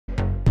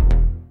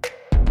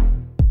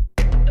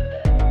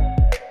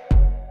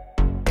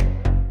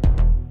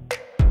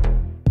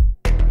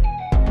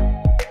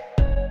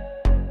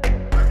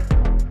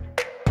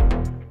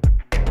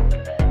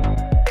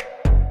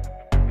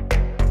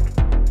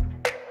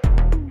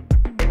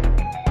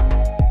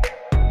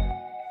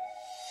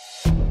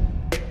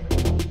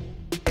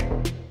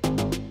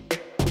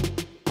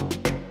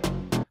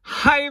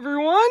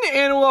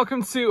And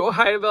welcome to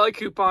Ohio Valley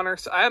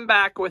Couponers. I am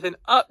back with an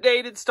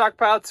updated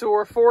stockpile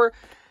tour for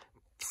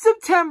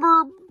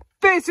September,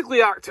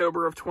 basically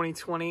October of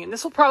 2020. And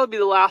this will probably be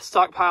the last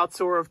stockpile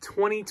tour of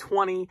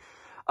 2020.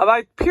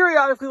 I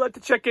periodically like to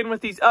check in with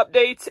these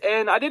updates,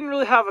 and I didn't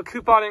really have a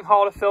couponing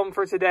haul to film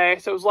for today.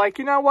 So I was like,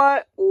 you know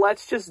what?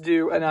 Let's just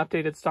do an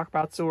updated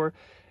stockpile tour.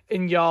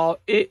 And y'all,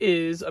 it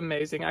is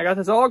amazing. I got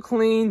this all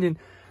cleaned and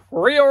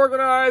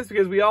reorganized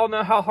because we all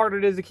know how hard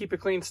it is to keep a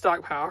clean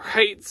stockpile,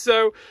 right?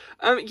 So,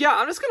 yeah,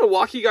 I'm just going to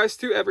walk you guys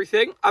through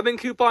everything. I've been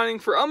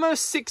couponing for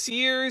almost 6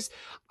 years.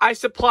 I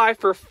supply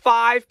for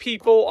 5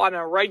 people on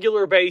a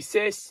regular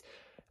basis,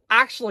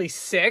 actually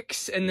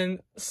 6, and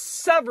then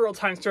several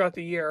times throughout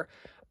the year,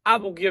 I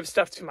will give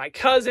stuff to my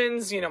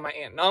cousins, you know, my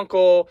aunt and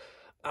uncle,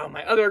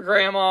 my other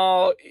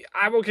grandma.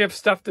 I will give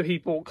stuff to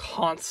people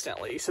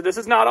constantly. So this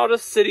is not all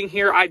just sitting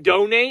here. I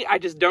donate. I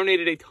just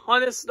donated a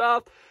ton of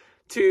stuff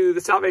to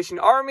the Salvation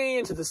Army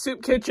and to the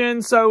soup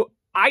kitchen. So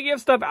I give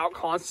stuff out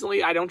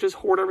constantly. I don't just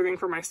hoard everything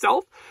for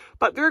myself.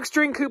 But through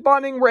extreme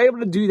couponing, we're able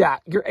to do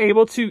that. You're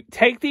able to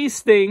take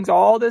these things,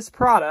 all this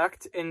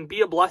product, and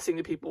be a blessing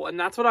to people. And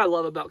that's what I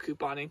love about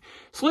couponing.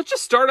 So let's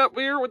just start up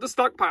here with the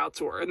stockpile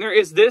tour. And there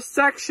is this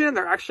section.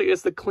 There actually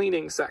is the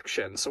cleaning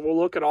section. So we'll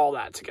look at all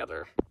that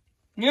together.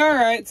 All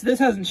right, so this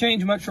hasn't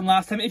changed much from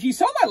last time. If you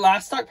saw my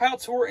last stockpile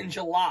tour in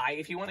July,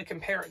 if you want to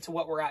compare it to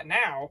what we're at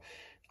now,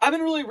 I've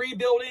been really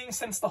rebuilding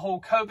since the whole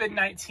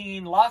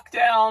COVID-19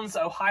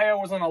 lockdowns. Ohio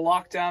was on a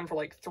lockdown for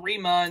like 3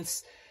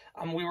 months.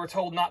 We were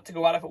told not to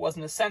go out if it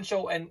wasn't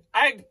essential. And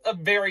I had a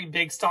very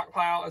big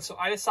stockpile, and so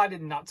I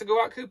decided not to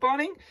go out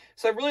couponing.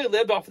 So I really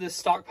lived off of this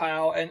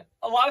stockpile. And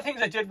a lot of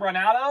things I did run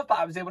out of, but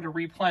I was able to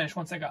replenish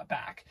once I got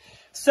back.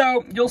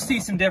 So you'll see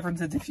some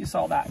differences if you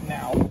saw that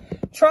now.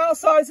 Trial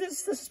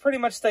sizes, this has pretty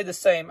much stayed the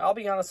same. I'll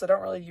be honest, I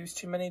don't really use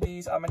too many of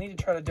these. I need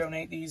to try to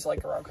donate these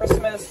like around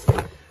Christmas.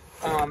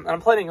 And I'm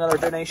planning another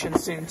donation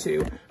soon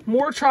too.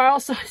 More trial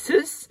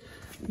sizes.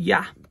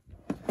 Yeah.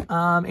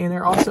 And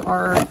there also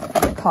are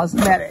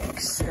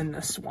cosmetics in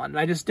this one.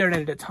 I just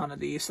donated a ton of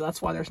these, so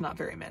that's why there's not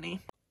very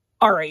many.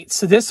 All right,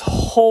 so this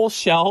whole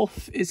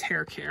shelf is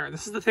hair care.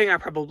 This is the thing I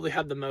probably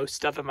have the most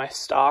stuff in my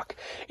stock.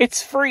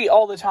 It's free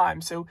all the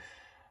time, so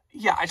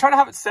yeah, I try to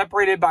have it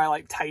separated by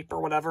like type or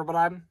whatever, but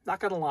I'm not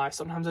gonna lie.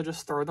 Sometimes I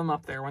just throw them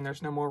up there when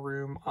there's no more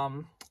room.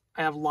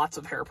 I have lots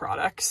of hair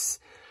products.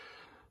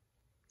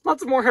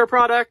 Lots of more hair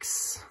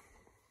products.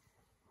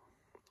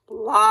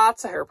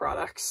 Lots of hair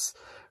products.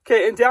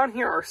 Okay, and down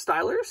here are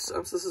stylers. So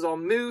this is all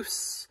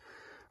mousse.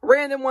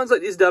 Random ones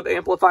like these Dove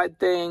amplified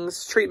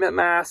things. Treatment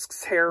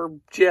masks, hair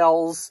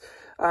gels,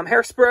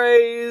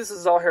 hairsprays. This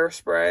is all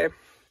hairspray.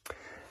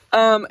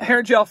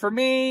 Hair gel for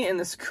me and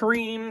this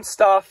cream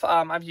stuff.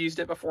 I've used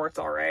it before. It's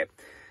all right.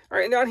 All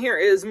right, and down here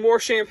is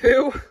more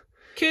shampoo.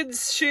 Kids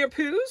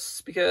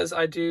shampoos, because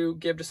I do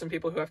give to some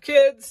people who have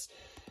kids.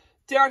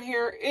 Down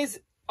here is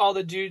all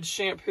the dudes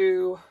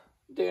shampoo,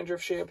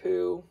 dandruff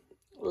shampoo.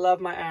 Love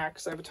my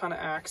Axe. I have a ton of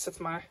Axe. That's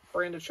my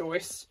brand of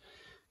choice.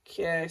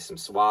 Okay, some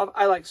Suave.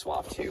 I like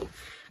Suave too.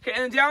 Okay,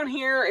 and then down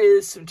here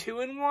is some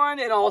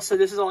 2-in-1, and also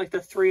this is all like the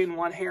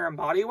 3-in-1 hair and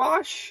body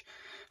wash.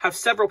 Have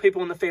several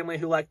people in the family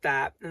who like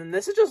that. And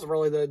this is just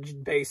really the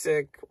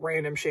basic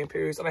random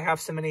shampoos. And I have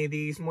so many of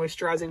these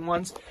moisturizing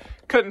ones.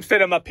 Couldn't fit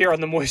them up here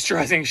on the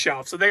moisturizing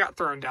shelf, so they got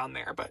thrown down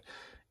there, but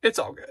it's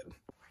all good.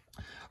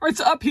 All right,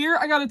 so up here,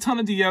 I got a ton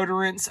of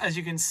deodorants, as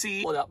you can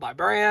see. Split up by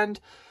brand,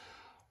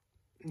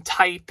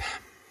 type,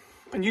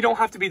 and you don't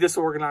have to be this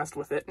organized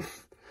with it.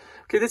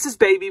 Okay, this is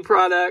baby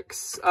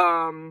products,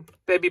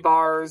 baby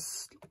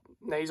bars,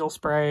 nasal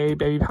spray,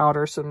 baby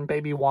powder, some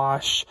baby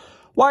wash,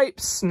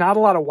 wipes. Not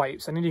a lot of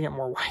wipes. I need to get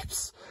more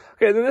wipes.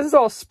 Okay, then this is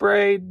all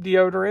spray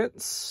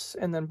deodorants,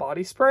 and then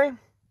body spray.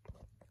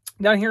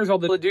 Down here is all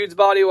the dude's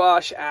body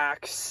wash,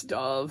 Axe,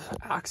 Dove,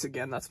 Axe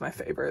again, that's my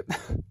favorite.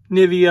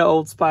 Nivea,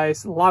 Old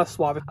Spice, a lot of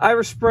Suave.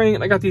 Irish Spring,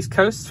 and I got these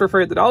coasts for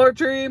free at the Dollar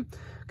Tree.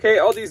 Okay,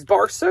 all these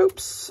bar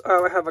soaps.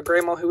 I have a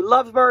grandma who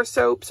loves bar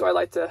soap, so I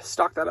like to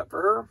stock that up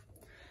for her.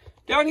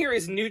 Down here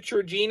is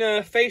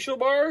Neutrogena facial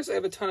bars. I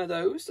have a ton of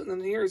those. And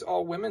then here is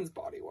all women's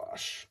body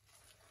wash.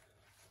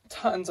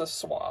 Tons of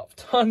Suave,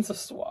 tons of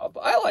Suave.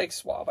 I like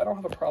Suave. I don't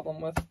have a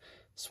problem with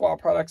Suave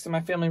products, and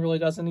my family really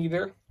doesn't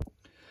either.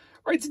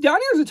 All right, so down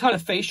here is a ton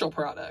of facial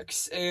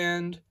products,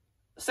 and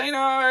St.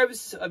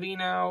 Ives,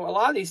 Aveeno, a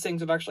lot of these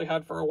things I've actually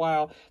had for a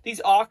while.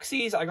 These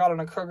Oxys I got on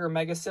a Kroger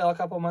mega sale a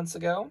couple months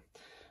ago.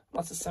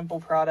 Lots of simple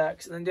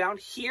products. And then down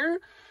here,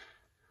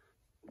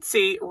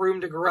 see, Room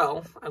to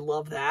Grow. I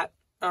love that.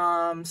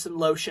 Some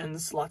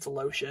lotions, lots of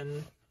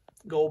lotion,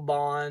 Gold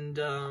Bond,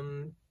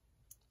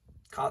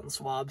 cotton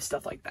swab,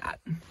 stuff like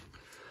that.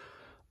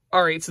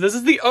 All right, so this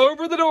is the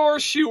over-the-door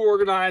shoe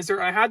organizer.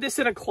 I had this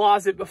in a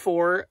closet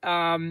before,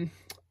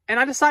 and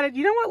I decided,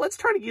 you know what, let's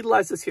try to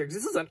utilize this here, because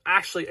this is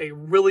actually a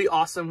really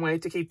awesome way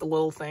to keep the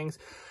little things.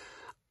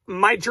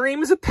 My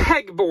dream is a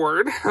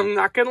pegboard. I'm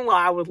not going to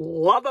lie, I would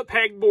love a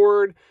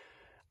pegboard.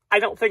 I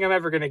don't think I'm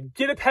ever going to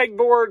get a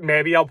pegboard.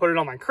 Maybe I'll put it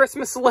on my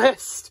Christmas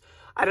list.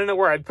 I don't know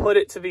where I'd put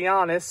it, to be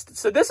honest.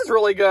 So this is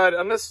really good.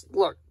 I'm just,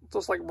 look,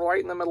 just like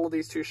right in the middle of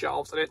these two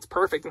shelves, and it's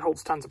perfect and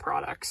holds tons of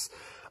products.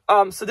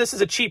 So this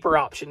is a cheaper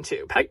option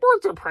too.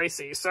 Pegboards are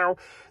pricey, so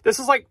this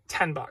is like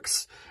 10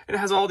 bucks. And it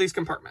has all these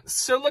compartments.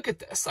 So look at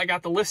this. I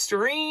got the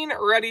Listerine,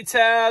 Ready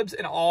tabs,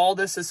 and all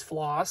this is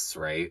floss,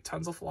 right?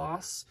 Tons of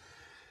floss.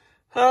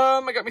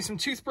 I got me some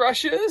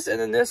toothbrushes, and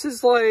then this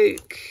is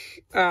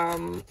like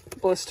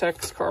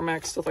Blistex,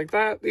 Carmex, stuff like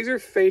that. These are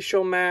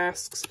facial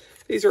masks.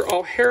 These are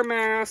all hair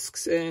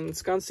masks and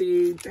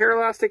scuncy hair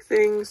elastic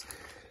things.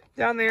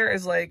 Down there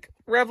is like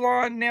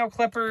Revlon nail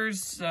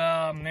clippers,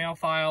 nail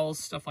files,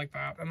 stuff like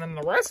that. And then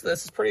the rest of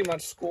this is pretty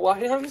much school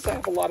items. I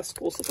have a lot of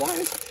school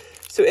supplies.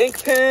 So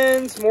ink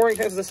pens, more ink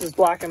pens. This is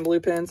black and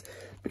blue pens.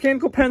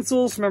 Mechanical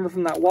pencils, remember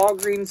from that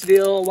Walgreens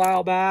deal a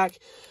while back.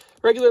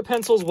 Regular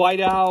pencils,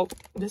 whiteout.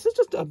 This is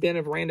just a bin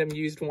of random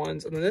used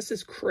ones. And then this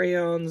is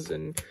crayons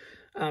and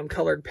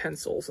colored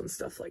pencils and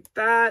stuff like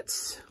that.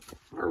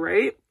 All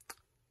right.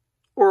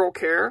 Oral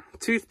care,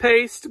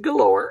 toothpaste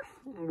galore.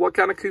 What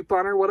kind of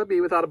couponer would it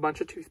be without a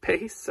bunch of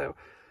toothpaste? So,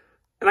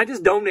 and I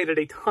just donated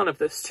a ton of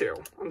this too.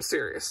 I'm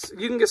serious.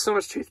 You can get so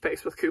much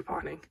toothpaste with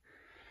couponing.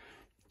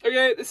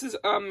 Okay, this is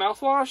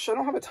mouthwash. I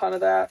don't have a ton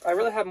of that. I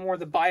really have more of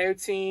the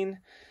Biotine,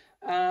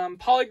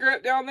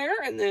 Polygrip down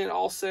there, and then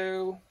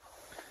also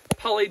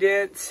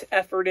Polydent,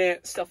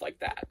 Effordent, stuff like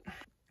that.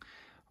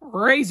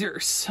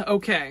 Razors.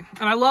 Okay.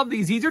 And I love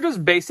these. These are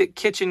just basic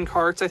kitchen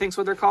carts, I think is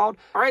what they're called.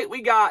 All right.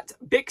 We got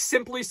Bic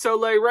Simply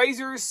Soleil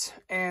razors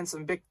and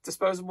some Bic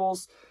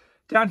disposables.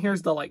 Down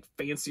here's the like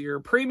fancier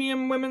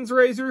premium women's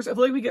razors. I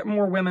feel like we get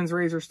more women's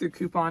razors through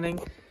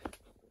couponing.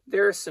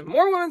 There's some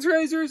more women's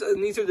razors,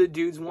 and these are the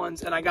dudes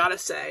ones. And I gotta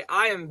say,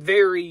 I am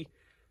very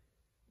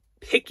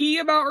picky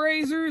about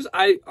razors.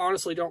 I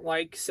honestly don't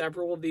like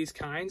several of these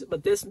kinds,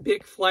 but this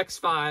Bic Flex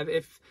 5,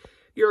 if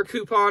you're a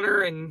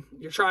couponer and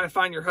you're trying to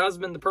find your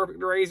husband the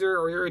perfect razor,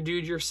 or you're a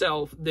dude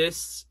yourself,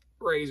 this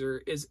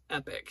razor is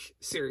epic.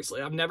 Seriously,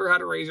 I've never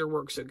had a razor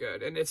work so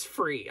good, and it's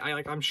free.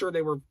 I'm sure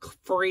they were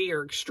free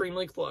or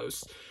extremely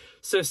close.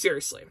 So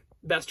seriously,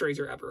 best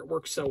razor ever. It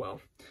works so well.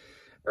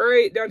 All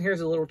right, down here's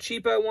the little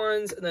cheapo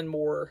ones, and then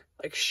more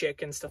like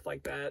Schick and stuff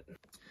like that.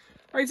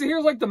 All right, so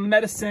here's like the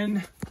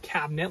medicine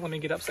cabinet. Let me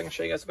get up so I can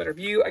show you guys a better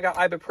view. I got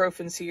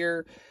ibuprofens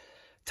here.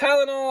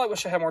 Tylenol, I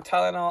wish I had more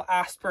Tylenol.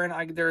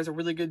 Aspirin, there is a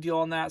really good deal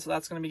on that, so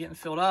that's going to be getting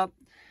filled up.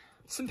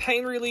 Some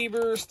pain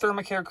relievers,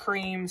 Thermacare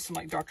creams, some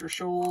like Dr.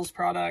 Scholl's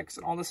products,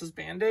 and all this is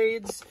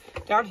Band-Aids.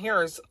 Down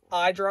here is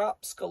eye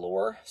drops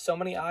galore, so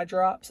many eye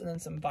drops, and then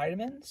some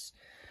vitamins.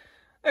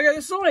 Okay,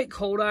 this is all like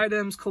cold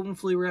items, cold and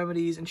flu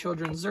remedies, and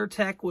children's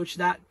Zyrtec, which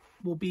that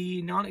will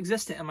be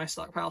non-existent in my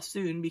stockpile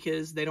soon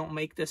because they don't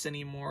make this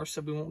anymore,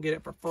 so we won't get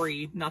it for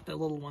free. Not the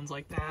little ones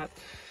like that.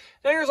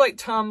 Then there's like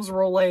Tums,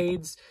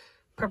 Rolaids,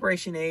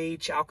 Preparation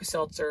H,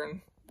 Alka-Seltzer,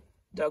 and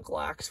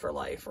Dulcolax for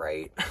life,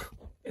 right?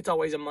 It's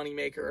always a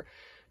moneymaker.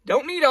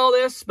 Don't need all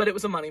this, but it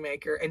was a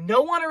moneymaker. And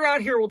no one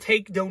around here will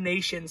take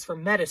donations for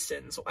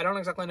medicine, so I don't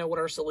exactly know what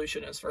our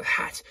solution is for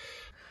that.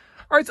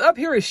 All right, so up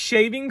here is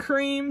shaving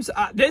creams.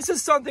 This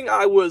is something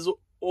I was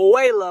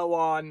way low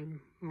on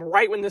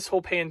right when this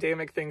whole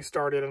pandemic thing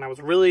started, and I was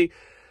really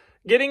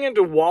getting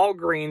into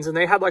Walgreens, and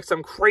they had like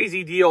some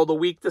crazy deal the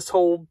week this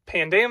whole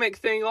pandemic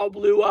thing all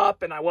blew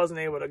up, and I wasn't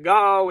able to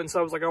go, and so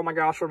I was like, oh my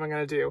gosh, what am I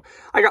going to do?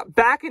 I got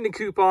back into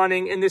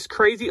couponing, and this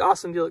crazy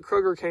awesome deal at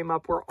Kroger came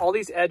up where all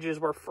these edges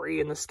were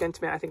free, and the skin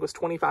tint I think was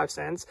 25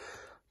 cents.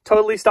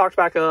 Totally stocked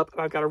back up,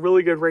 and I've got a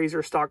really good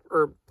razor stock,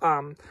 or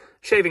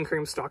shaving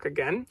cream stock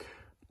again.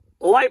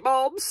 Light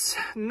bulbs.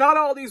 Not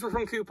all these were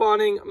from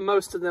couponing.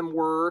 Most of them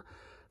were.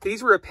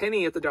 These were a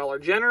penny at the Dollar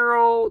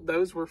General.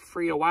 Those were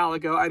free a while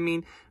ago. I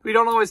mean, we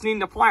don't always need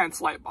an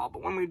appliance light bulb,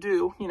 but when we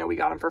do, you know, we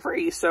got them for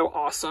free. So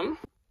awesome.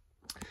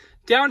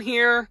 Down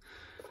here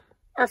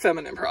are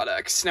feminine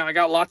products. Now, I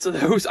got lots of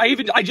those.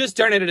 I just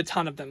donated a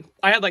ton of them.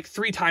 I had like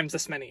 3 times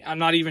this many. I'm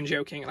not even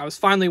joking. And I was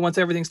finally, once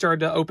everything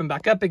started to open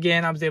back up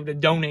again, I was able to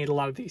donate a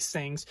lot of these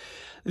things.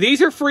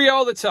 These are free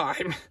all the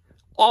time.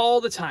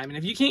 All the time. And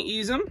if you can't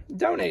use them,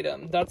 donate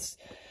them. That's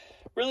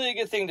really a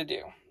good thing to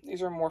do.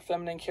 These are more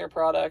feminine care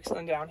products. And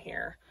then down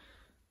here,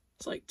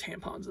 it's like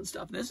tampons and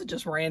stuff. This is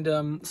just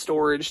random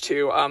storage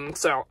too.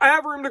 So I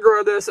have room to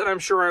grow this, and I'm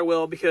sure I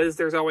will because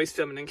there's always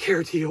feminine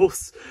care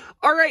deals.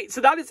 All right,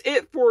 so that is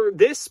it for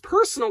this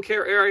personal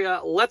care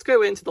area. Let's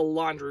go into the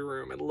laundry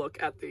room and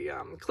look at the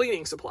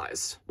cleaning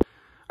supplies.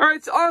 All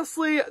right, so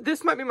honestly,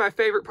 this might be my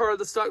favorite part of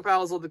the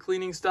stockpile is all the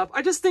cleaning stuff.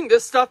 I just think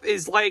this stuff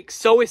is like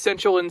so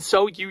essential and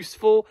so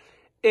useful.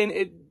 And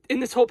in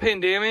this whole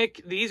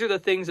pandemic, these are the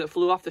things that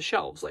flew off the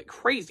shelves like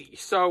crazy.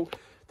 So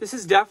this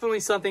is definitely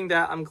something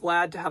that I'm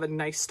glad to have a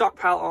nice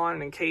stockpile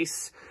on in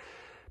case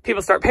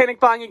people start panic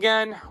buying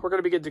again. We're going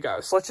to be good to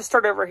go. So let's just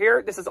start over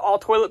here. This is all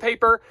toilet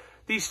paper.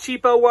 These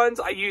cheapo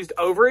ones, I used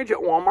overage at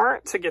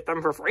Walmart to get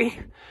them for free.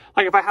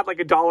 Like if I had like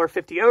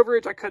 $1.50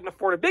 overage, I couldn't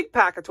afford a big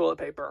pack of toilet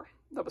paper.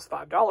 That was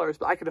 $5,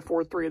 but I could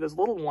afford 3 of those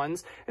little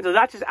ones. And so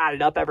that just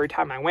added up every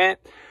time I went.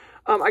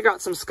 I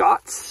got some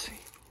Scott's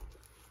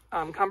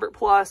Comfort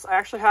Plus. I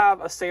actually have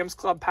a Sam's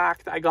Club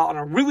pack that I got on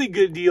a really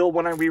good deal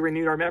when we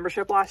renewed our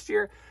membership last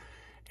year.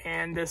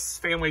 and this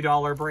Family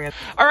Dollar brand.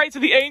 All right, so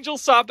the Angel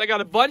Soft, I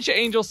got a bunch of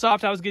Angel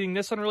Soft. I was getting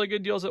this on really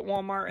good deals at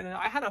Walmart, and then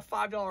I had a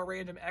 $5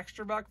 random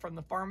extra buck from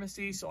the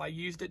pharmacy, so I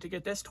used it to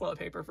get this toilet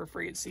paper for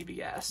free at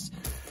CVS.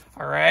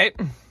 All right.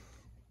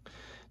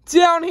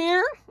 Down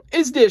here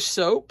is dish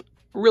soap.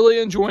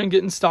 Really enjoying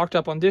getting stocked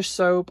up on dish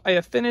soap. I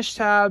have finish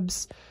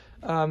tabs,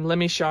 Let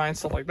Me Shine,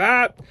 stuff like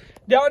that.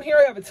 Down here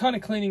I have a ton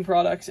of cleaning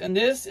products, and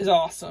this is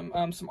awesome.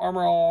 Some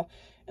Armor All,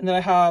 and then I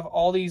have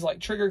all these like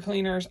trigger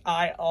cleaners.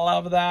 I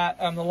love that.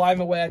 The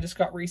Lime Away I just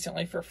got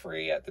recently for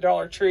free at the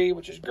Dollar Tree,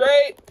 which is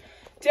great.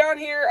 Down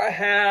here I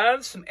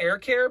have some air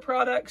care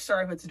products.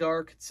 Sorry if it's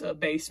dark, it's a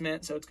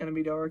basement, so it's gonna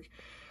be dark.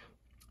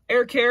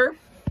 Air care.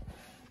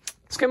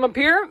 Let's come up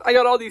here. I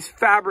got all these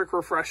fabric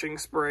refreshing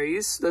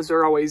sprays. Those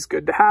are always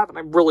good to have, and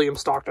I really am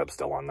stocked up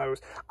still on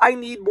those. I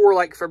need more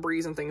like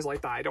Febreze and things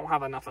like that. I don't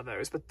have enough of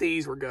those, but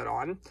these were good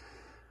on.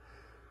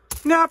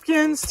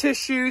 Napkins,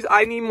 tissues.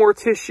 I need more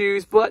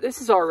tissues, but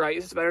this is all right.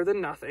 This is better than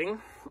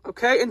nothing.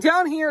 Okay, and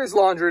down here is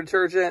laundry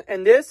detergent,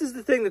 and this is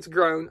the thing that's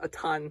grown a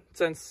ton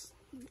since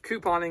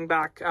couponing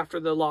back after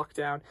the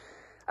lockdown.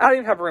 I don't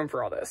even have room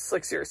for all this.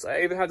 Like, seriously,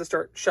 I even had to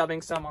start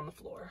shoving some on the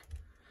floor.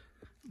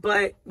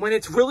 But when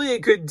it's really a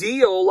good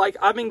deal, like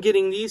I've been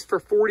getting these for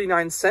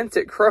 49 cents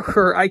at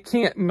Kroger, I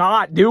can't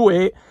not do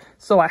it.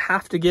 So I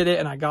have to get it,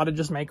 and I got to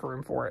just make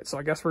room for it. So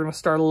I guess we're going to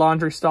start a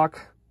laundry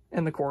stock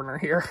in the corner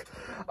here.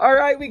 All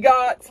right, we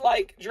got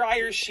like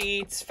dryer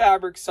sheets,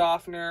 fabric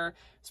softener,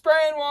 spray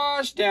and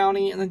wash,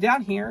 Downy. And then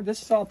down here,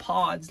 this is all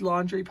pods,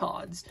 laundry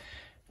pods.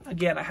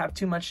 Again, I have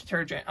too much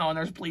detergent. Oh, and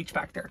there's bleach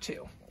back there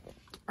too.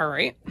 All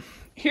right.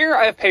 Here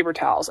I have paper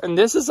towels, and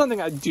this is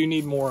something I do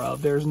need more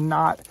of.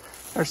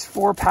 There's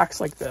 4 packs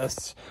like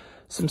this,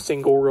 some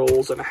single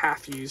rolls and a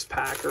half-used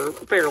pack, or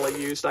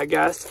barely used, I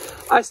guess.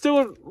 I still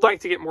would like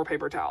to get more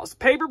paper towels.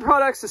 Paper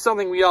products is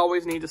something we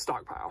always need to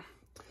stockpile.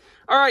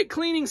 All right,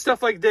 cleaning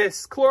stuff like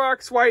this.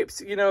 Clorox wipes,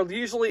 you know,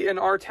 usually in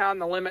our town,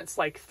 the limit's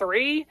like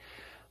 3.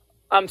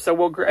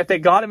 So if they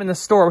got them in the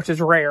store, which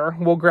is rare,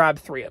 we'll grab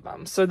 3 of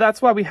them. So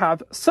that's why we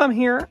have some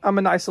here. A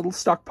nice little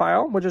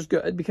stockpile, which is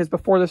good, because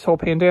before this whole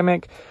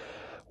pandemic,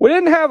 we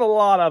didn't have a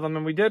lot of them,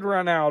 and we did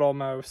run out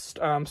almost.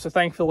 So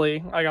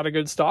thankfully, I got a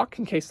good stock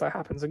in case that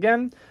happens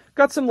again.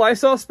 Got some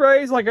Lysol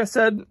sprays. Like I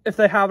said, if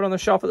they have it on the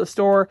shelf at the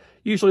store,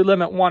 usually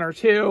limit 1 or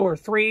 2 or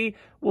 3.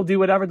 We'll do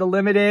whatever the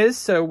limit is,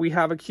 so we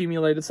have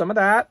accumulated some of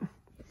that.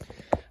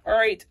 All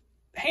right,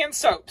 hand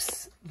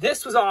soaps.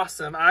 This was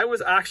awesome. I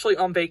was actually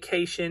on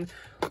vacation.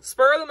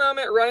 Spur of the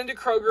moment, run into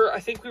Kroger.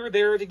 I think we were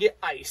there to get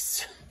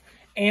ice.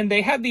 And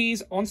they had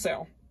these on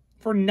sale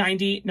for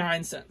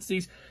 99 cents.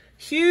 These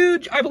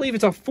huge, I believe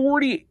it's a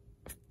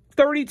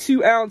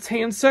 32 ounce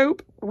hand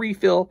soap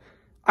refill.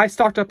 I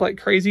stocked up like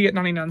crazy at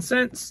 99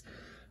 cents.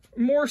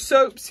 More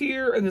soaps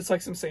here, and it's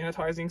like some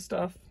sanitizing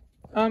stuff.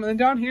 And then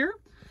down here,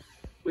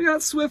 we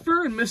got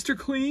Swiffer and Mr.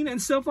 Clean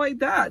and stuff like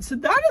that. So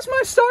that is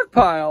my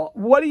stockpile.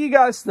 What do you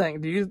guys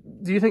think? Do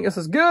you think this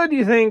is good? Do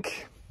you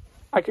think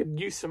I could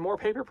use some more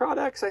paper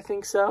products? I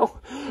think so.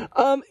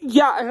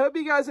 Yeah, I hope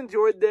you guys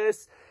enjoyed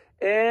this.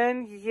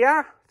 And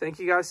yeah, thank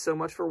you guys so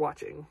much for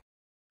watching.